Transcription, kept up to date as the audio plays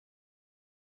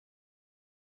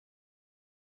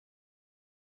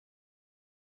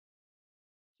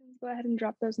Go ahead and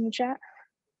drop those in the chat.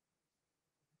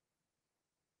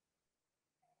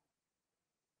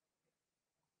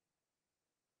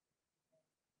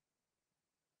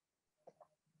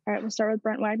 All right, we'll start with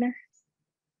Brent Wagner.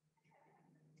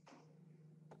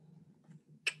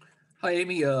 Hi,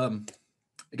 Amy. I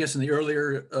guess in the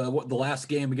earlier, the last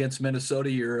game against Minnesota,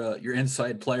 your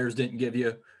inside players didn't give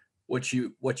you what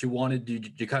you wanted.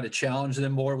 Did you kind of challenge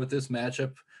them more with this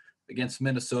matchup against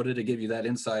Minnesota to give you that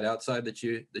inside outside that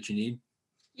you need?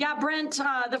 Yeah, Brent,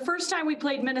 the first time we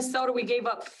played Minnesota, we gave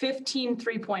up 15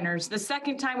 3-pointers. The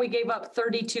second time we gave up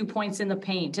 32 points in the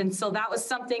paint. And so that was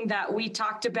something that we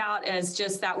talked about as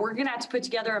just that we're going to have to put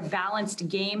together a balanced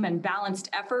game and balanced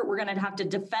effort. We're going to have to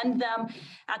defend them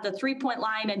at the 3-point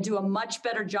line and do a much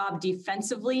better job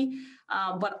defensively,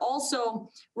 but also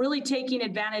really taking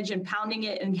advantage and pounding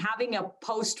it and having a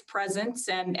post presence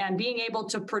and being able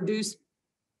to produce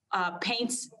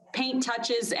paint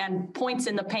touches and points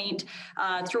in the paint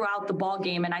throughout the ball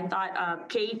game. And I thought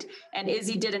Kate and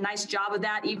Izzy did a nice job of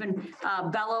that. Even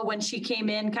Bella, when she came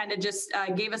in, kind of just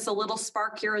gave us a little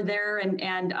spark here or there.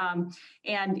 And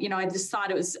you know, I just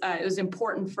thought it was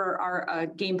important for our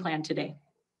game plan today.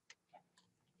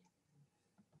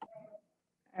 All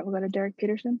right, we'll go to Derek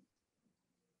Peterson.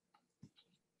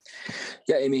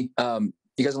 Yeah, Amy,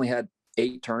 you guys only had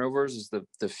 8 turnovers, is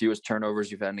the fewest turnovers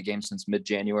you've had in a game since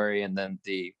mid-January, and then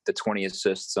the 20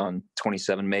 assists on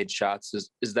 27 made shots.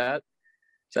 Is that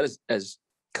as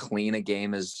clean a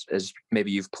game as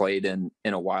maybe you've played in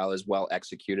a while, as well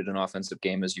executed an offensive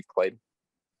game as you've played?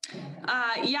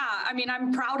 Yeah, I mean,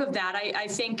 I'm proud of that. I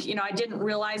think, you know, I didn't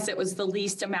realize it was the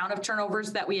least amount of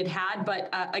turnovers that we had, but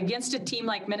against a team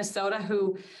like Minnesota,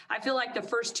 who I feel like the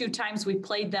first 2 times we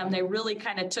played them, they really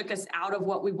kind of took us out of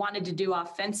what we wanted to do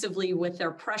offensively with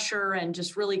their pressure and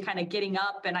just really kind of getting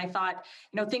up. And I thought,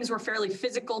 you know, things were fairly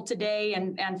physical today,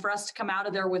 and for us to come out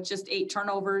of there with just 8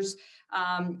 turnovers,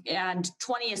 and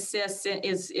 20 assists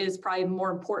is probably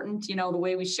more important. You know, the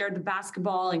way we shared the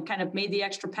basketball and kind of made the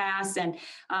extra pass, and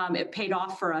it paid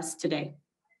off for us today.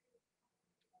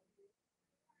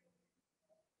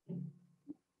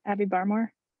 Abby Barmore.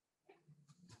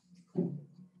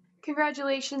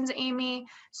 Congratulations, Amy.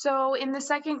 So in the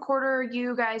second quarter,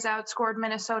 you guys outscored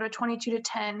Minnesota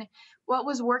 22-10. What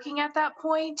was working at that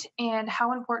point, and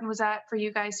how important was that for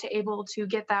you guys to able to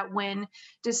get that win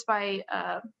despite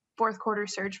fourth quarter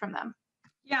surge from them?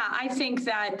 Yeah, I think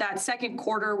that second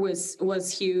quarter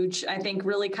was huge. I think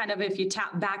really kind of if you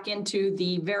tap back into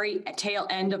the very tail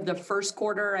end of the first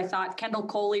quarter, I thought Kendall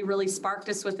Coley really sparked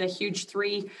us with a huge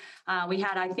 3. We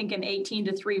had, I think, an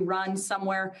 18-3 run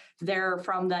somewhere there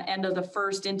from the end of the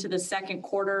first into the second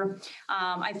quarter.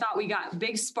 I thought we got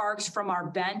big sparks from our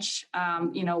bench.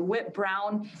 You know, Whit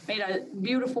Brown made a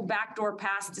beautiful backdoor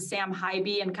pass to Sam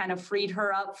Hybe and kind of freed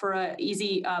her up for an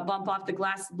easy bump off the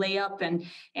glass layup.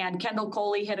 And Kendall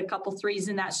Coley hit a couple threes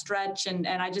in that stretch. And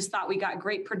I just thought we got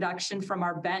great production from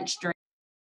our bench during.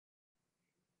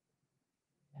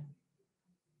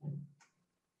 All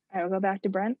right, we'll go back to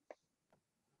Brent.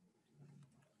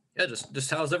 Yeah, just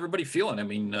how's everybody feeling? I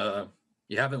mean,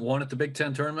 you haven't won at the Big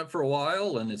Ten tournament for a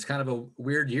while, and it's kind of a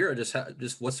weird year. Just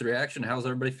what's the reaction? How's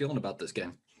everybody feeling about this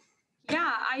game?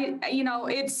 Yeah,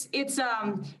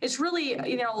 it's really,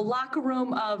 you know, a locker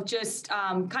room of just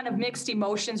kind of mixed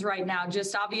emotions right now.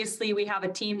 Just obviously we have a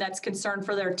team that's concerned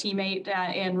for their teammate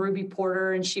in Ruby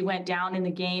Porter, and she went down in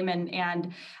the game.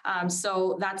 And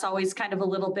so that's always kind of a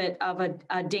little bit of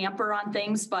a damper on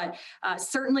things, but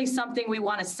certainly something we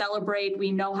want to celebrate.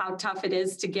 We know how tough it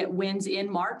is to get wins in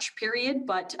March, period,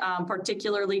 but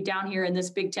particularly down here in this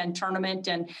Big Ten tournament.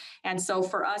 And so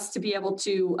for us to be able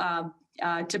to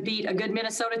beat a good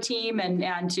Minnesota team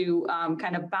and to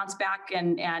kind of bounce back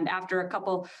and after a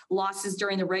couple losses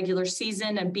during the regular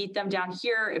season and beat them down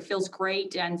here, it feels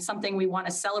great and something we want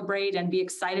to celebrate and be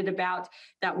excited about,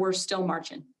 that we're still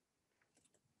marching.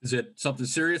 Is it something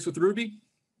serious with Ruby?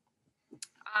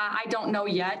 I don't know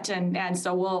yet, and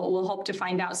so we'll hope to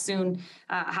find out soon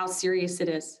how serious it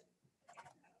is.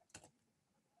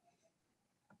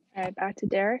 All right, back to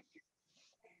Derek.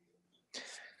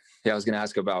 Yeah, I was going to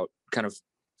ask about kind of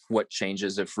what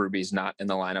changes if Ruby's not in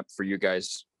the lineup for you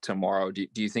guys tomorrow. Do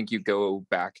you think you go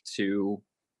back to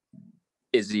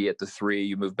Izzy at the 3,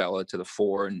 you move Bella to the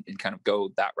 4 and kind of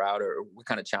go that route? Or what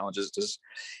kind of challenges does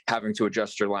having to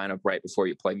adjust your lineup right before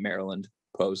you play Maryland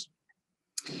pose?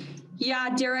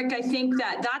 Yeah, Derek, I think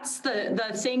that's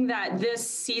the thing that this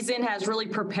season has really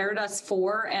prepared us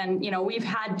for. And, we've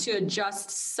had to adjust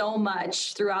so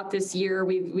much throughout this year.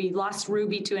 We lost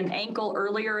Ruby to an ankle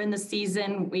earlier in the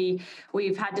season.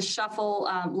 We've had to shuffle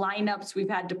lineups. We've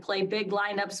had to play big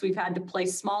lineups. We've had to play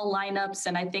small lineups.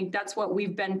 And I think that's what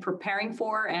we've been preparing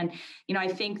for. And, I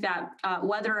think that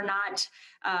whether or not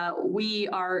we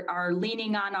are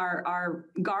leaning on our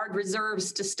guard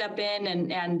reserves to step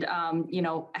in and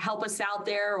help us out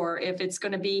there, or if it's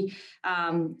going to be,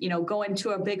 going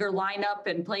to a bigger lineup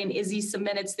and playing Izzy some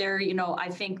minutes there, I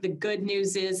think the good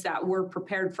news is that we're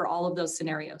prepared for all of those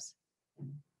scenarios.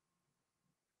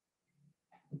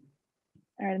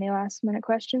 All right, any last minute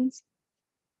questions?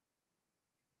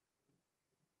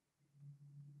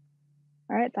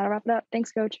 All right, that'll wrap it up.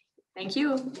 Thanks, Coach. Thank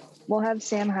you. We'll have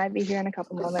Sam Hyvee here in a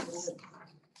couple moments.